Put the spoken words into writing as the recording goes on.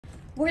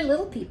We're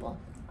little people.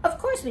 Of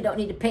course we don't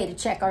need to pay to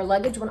check our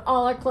luggage when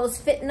all our clothes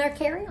fit in our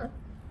carry-on.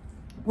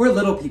 We're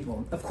little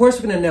people. Of course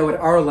we're going to know at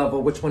our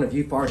level which one of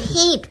you farted.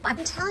 Peet, I've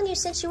been telling you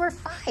since you were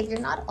 5. You're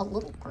not a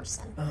little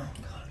person. Oh,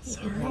 God.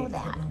 Sorry. You know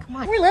that. Come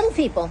on. We're little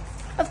people.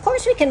 Of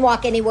course we can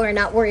walk anywhere and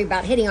not worry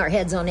about hitting our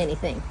heads on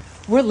anything.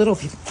 We're little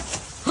people.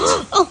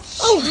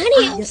 Oh,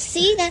 honey.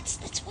 See,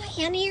 that's why,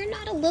 honey, you're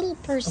not a little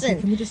person.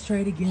 Okay, can we just try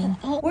it again?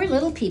 We're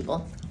little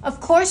people. Of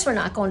course we're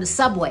not going to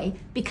Subway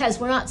because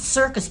we're not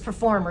circus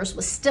performers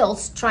with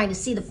stilts trying to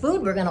see the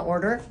food we're going to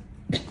order.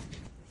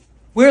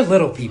 We're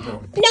little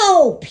people.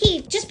 No,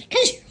 Pete, just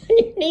because you're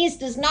on your knees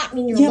does not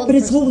mean you're a little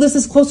person. Yeah, but this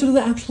is closer to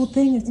the actual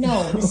thing.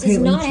 No, this is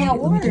not how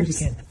it Let me do it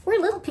works. again. We're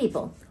little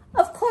people.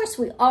 Of course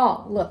we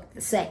all look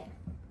the same.